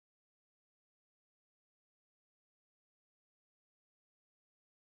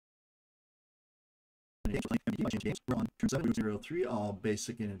MBT. We're on turn 7, 003, all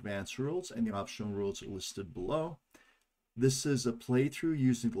basic and advanced rules, and the optional rules are listed below. This is a playthrough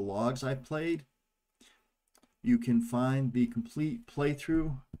using the logs I played. You can find the complete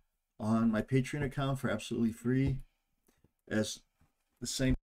playthrough on my Patreon account for absolutely free, as the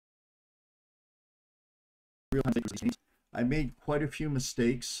same. I made quite a few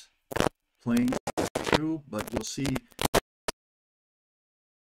mistakes playing through, but you'll see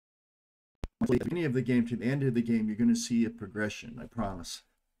at the beginning of the game to the end of the game, you're going to see a progression, I promise.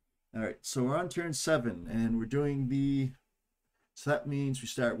 All right, so we're on turn 7, and we're doing the, so that means we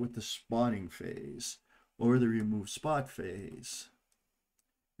start with the spotting phase, or the remove spot phase.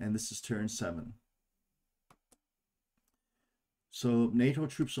 And this is turn 7. So NATO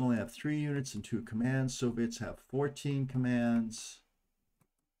troops only have 3 units and 2 commands. Soviets have 14 commands.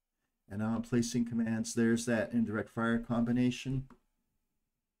 And now I'm placing commands. There's that indirect fire combination.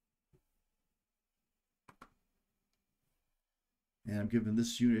 And I'm giving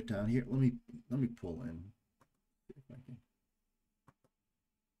this unit down here. Let me pull in.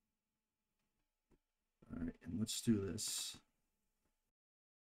 All right, and let's do this.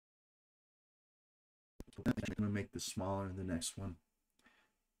 I'm going to make this smaller in the next one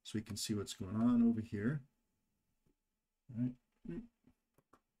so we can see what's going on over here. All right.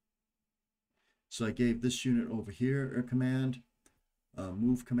 So I gave this unit over here a command,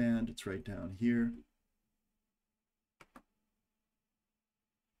 move command. It's right down here.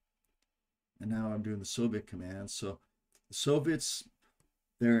 And now I'm doing the Soviet command. So the Soviets,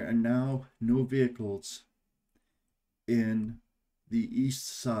 there are now no vehicles in the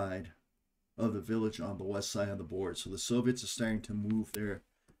east side of the village on the west side of the board. So the Soviets are starting to move their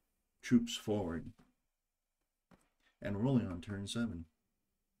troops forward. And we're only on turn 7.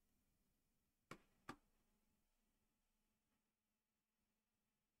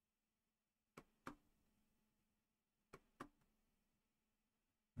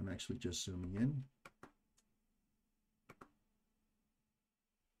 I'm actually just zooming in.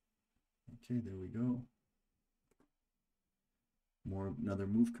 Okay, there we go. Another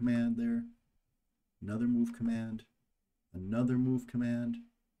move command there. Another move command. Another move command.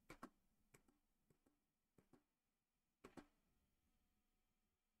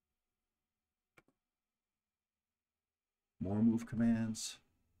 More move commands.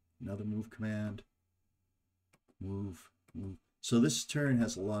 Another move command. Move, move. So this turn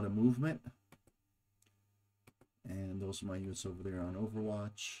has a lot of movement. And those are my units over there on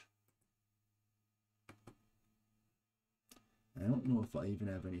Overwatch. I don't know if I even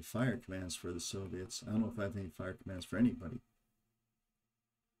have any fire commands for the Soviets. I don't know if I have any fire commands for anybody.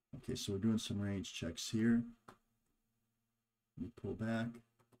 Okay, so we're doing some range checks here. Let me pull back.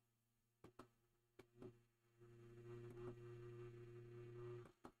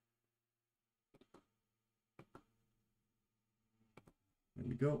 There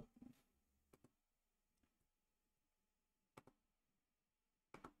we go.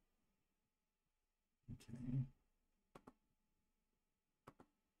 Okay.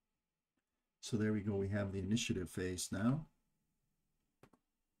 So there we go. We have the initiative phase now.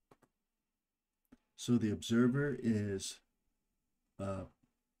 So the observer is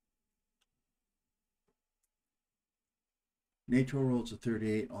NATO rolls a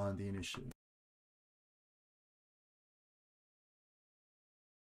 38 on the initiative.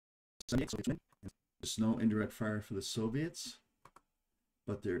 There's no indirect fire for the Soviets,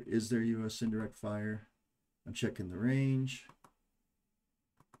 but there is their U.S. indirect fire. I'm checking the range.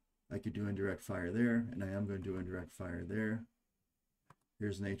 I could do indirect fire there, and I am going to do indirect fire there.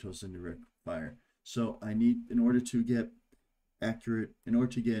 Here's NATO's indirect fire. So I need, in order to get accurate, in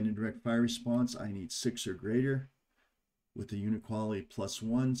order to get an indirect fire response, I need 6 or greater with the unit quality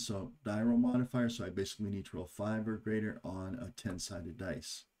 +1, so die roll modifier. So I basically need to roll 5 or greater on a 10-sided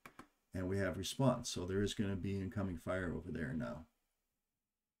dice. And we have response. So there is going to be incoming fire over there now.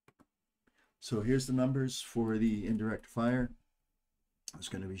 So here's the numbers for the indirect fire. It's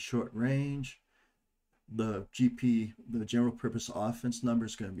going to be short range. The GP, the general purpose offense number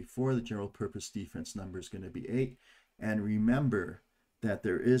is going to be 4. The general purpose defense number is going to be 8. And remember that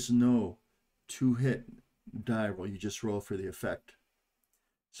there is no 2-hit die roll. You just roll for the effect.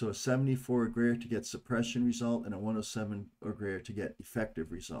 So a 74 or greater to get suppression result, and a 107 or greater to get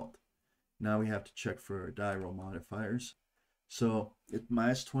effective result. Now we have to check for our die roll modifiers. So it's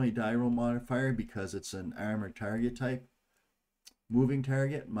 -20 die roll modifier because it's an armored target type. Moving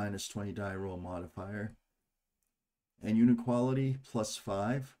target, -20 die roll modifier. And unit quality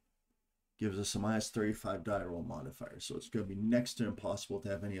 +5 gives us a -35 die roll modifier. So it's going to be next to impossible to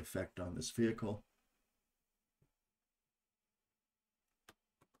have any effect on this vehicle.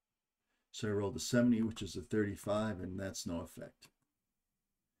 So I rolled a 70, which is a 35, and that's no effect.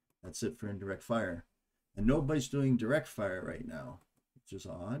 That's it for indirect fire. And nobody's doing direct fire right now, which is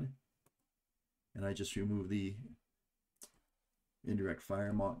odd. And I just remove the indirect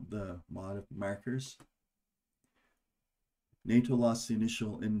fire the mod markers. NATO lost the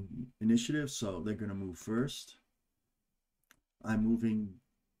initial initiative, so they're going to move first. I'm moving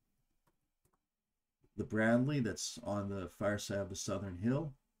the Bradley that's on the far side of the southern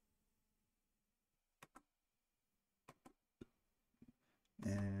hill.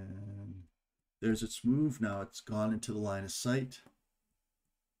 And there's its move. Now it's gone into the line of sight.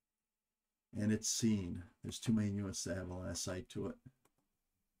 And it's seen. There's too many units to have a line of sight to it.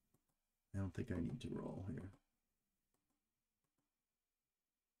 I don't think I need to roll here.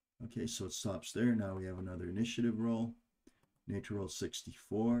 Okay, so it stops there. Now we have another initiative roll. NATO roll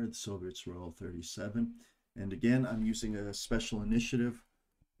 64, the Soviets roll 37. And again, I'm using a special initiative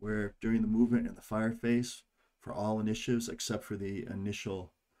where during the movement and the fire phase, for all initiatives except for the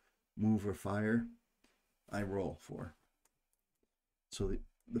initial move or fire, I roll for. So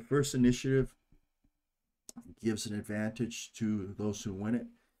the first initiative gives an advantage to those who win it,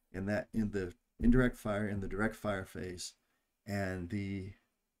 and that in the indirect fire, in the direct fire phase, and the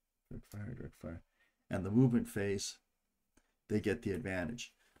direct fire, and the movement phase, they get the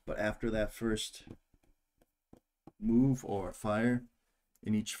advantage. But after that first move or fire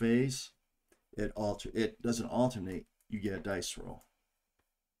in each phase, it doesn't alternate. You get a dice roll.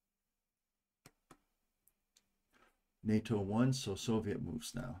 NATO won, so Soviet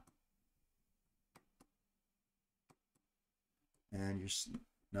moves now. And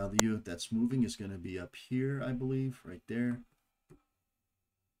now the unit that's moving is going to be up here, I believe, right there.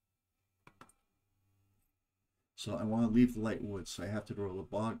 So I want to leave the light woods, so I have to roll a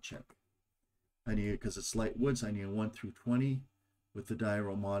bog check. I need, because it's light woods, I need a 1 through 20 with the die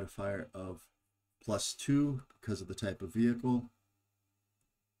roll modifier of +2 because of the type of vehicle.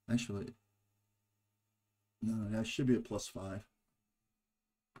 Actually, no, that should be a +5.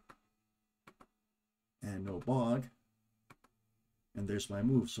 And no bog. And there's my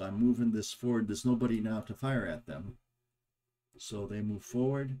move. So I'm moving this forward. There's nobody now to fire at them. So they move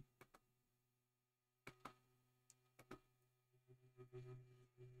forward.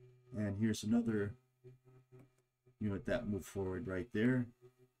 And here's another unit that moved forward right there.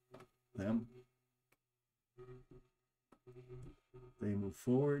 Them. They move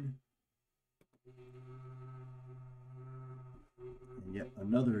forward. And yet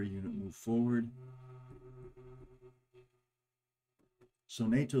another unit moved forward. So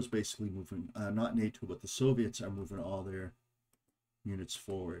NATO's basically moving, not NATO, but the Soviets are moving all their units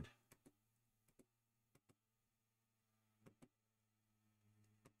forward.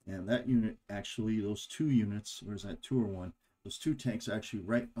 And that unit, actually, those two units, where's that, 2 or 1? Those 2 tanks are actually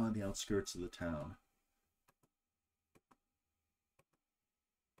right on the outskirts of the town.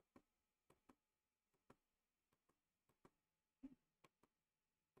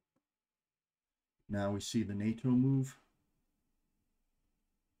 Now we see the NATO move.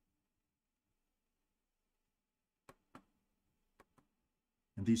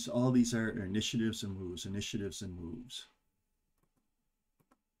 And all these are initiatives and moves, initiatives and moves.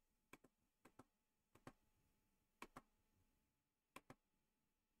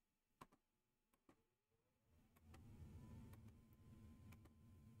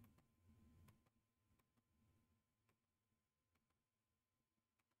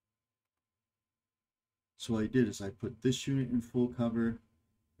 So what I did is I put this unit in full cover,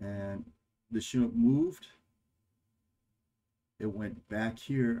 and this unit moved. It went back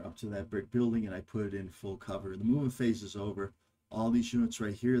here up to that brick building, and I put it in full cover. The movement phase is over. All these units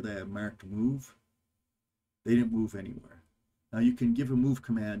right here that have marked move, they didn't move anywhere. Now you can give a move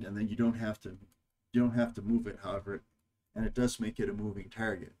command, and then you don't have to move it, however, and it does make it a moving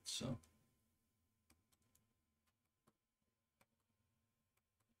target. So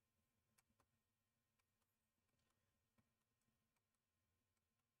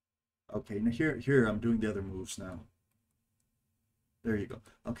okay, now here I'm doing the other moves now. There you go.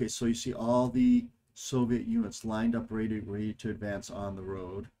 Okay, so you see all the Soviet units lined up, ready to advance on the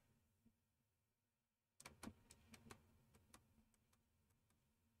road.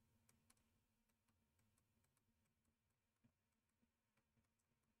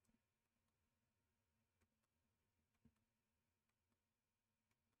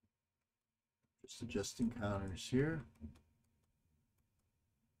 Just adjusting counters here.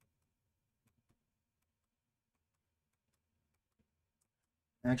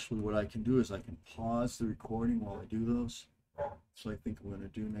 Actually, what I can do is I can pause the recording while I do those. So I think I'm going to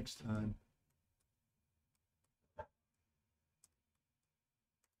do next time.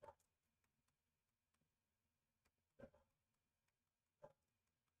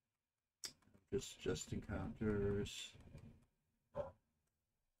 just encounters.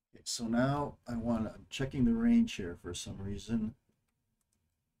 Okay, so now I'm checking the range here for some reason.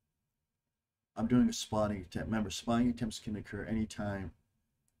 I'm doing a spotting attempt. Remember, spotting attempts can occur anytime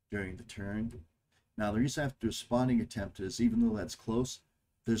during the turn. Now, the reason I have to do a spotting attempt is, even though that's close,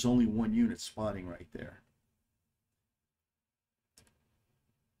 there's only one unit spotting right there.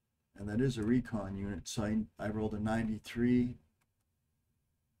 And that is a recon unit, so I rolled a 93.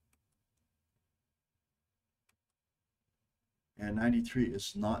 And 93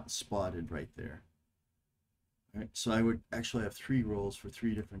 is not spotted right there. All right, so I would actually have 3 rolls for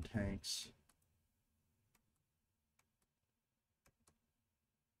 3 different tanks.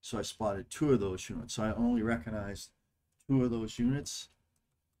 So I spotted 2 of those units. So I only recognized 2 of those units.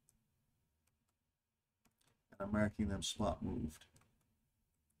 And I'm marking them spot moved.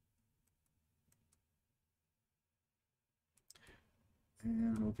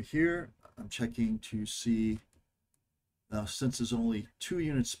 And over here, I'm checking to see, now since there's only 2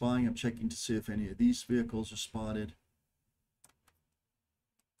 units spotting, I'm checking to see if any of these vehicles are spotted.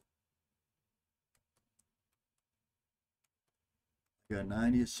 I got a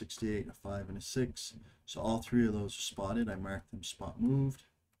 90, a 68, a 5, and a 6. So all 3 of those are spotted. I marked them spot moved.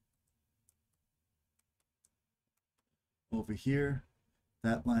 Over here,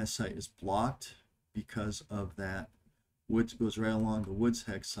 that line of sight is blocked because of that woods goes right along the woods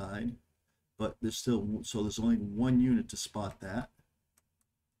hex side, but there's still, so there's only 1 unit to spot that.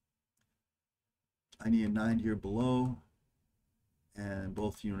 I need a 90 or below, and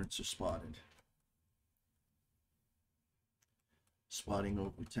both units are spotted. Spotting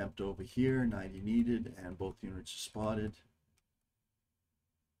over attempt over here, 90 needed, and both units are spotted.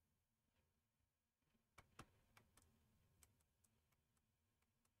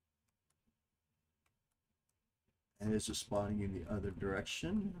 And it's just spotting in the other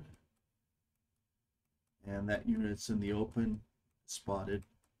direction. And that unit's in the open, spotted.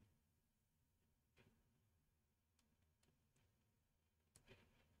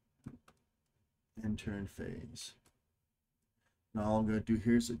 And turn phase. Now all I'm going to do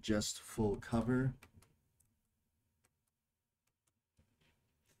here is adjust full cover.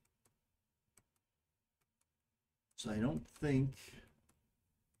 So I don't think,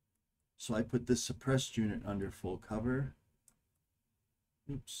 so I put this suppressed unit under full cover.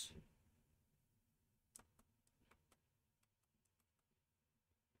 Oops.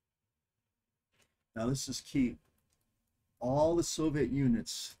 Now this is key. All the Soviet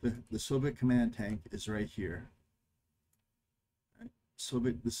units, the Soviet command tank is right here. Right?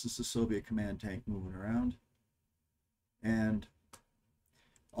 This is the Soviet command tank moving around. And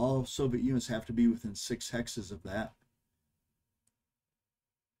all Soviet units have to be within 6 hexes of that.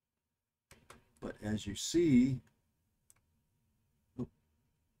 But as you see,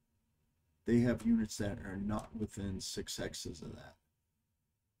 they have units that are not within 6 hexes of that.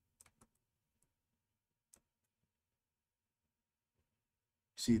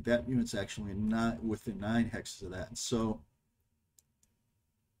 See, that unit's actually not within 9 hexes of that. And so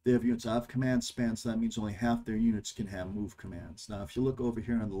they have units out of command span, so that means only half their units can have move commands. Now, if you look over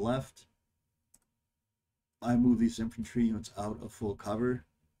here on the left, I move these infantry units out of full cover,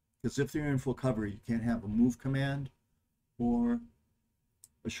 because if they're in full cover, you can't have a move command or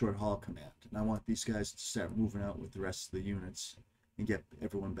a short haul command. And I want these guys to start moving out with the rest of the units and get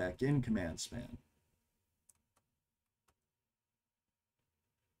everyone back in command span.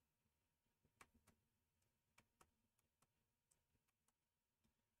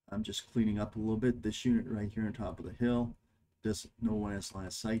 I'm just cleaning up a little bit. This unit right here on top of the hill, no one has line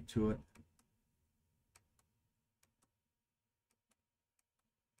of sight to it.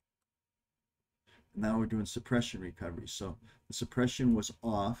 Now we're doing suppression recovery. So the suppression was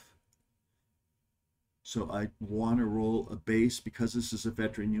off. So I want to roll a base, because this is a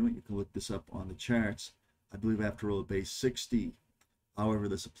veteran unit. You can look this up on the charts. I believe I have to roll a base 60. However,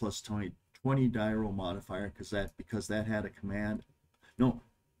 there's a plus 20 die roll modifier because that had a command. No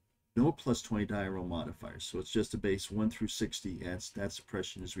plus 20 die roll modifiers, so it's just a base 1 through 60, and that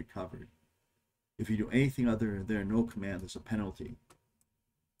suppression is recovered. If you do anything other than there, no command, there's a penalty.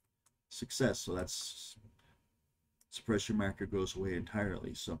 Success, so that's suppression marker goes away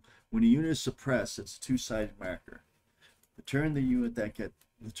entirely. So when a unit is suppressed, it's a 2-sided marker. The turn the unit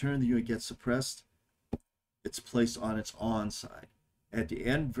gets suppressed, it's placed on its on side. At the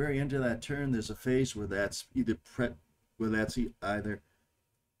very end of that turn, there's a phase where that's either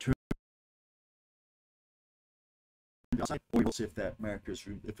or you'll see if that marker is,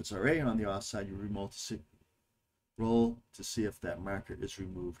 if it's already on the offside, you roll to see if that marker is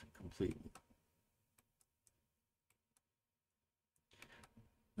removed completely.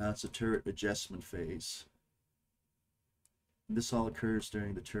 Now it's a turret adjustment phase. This all occurs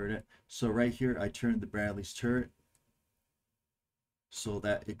during the turret. So right here, I turned the Bradley's turret so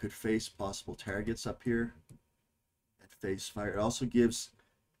that it could face possible targets up here and face fire. It also gives,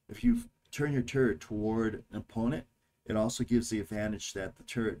 if you turn your turret toward an opponent, it also gives the advantage that the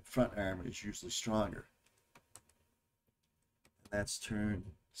turret front armor is usually stronger. And that's turn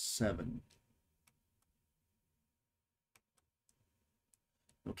 7.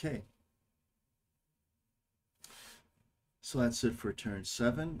 Okay. So that's it for turn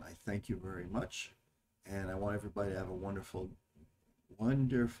 7. I thank you very much. And I want everybody to have a wonderful,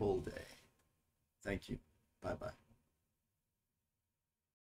 wonderful day. Thank you. Bye-bye.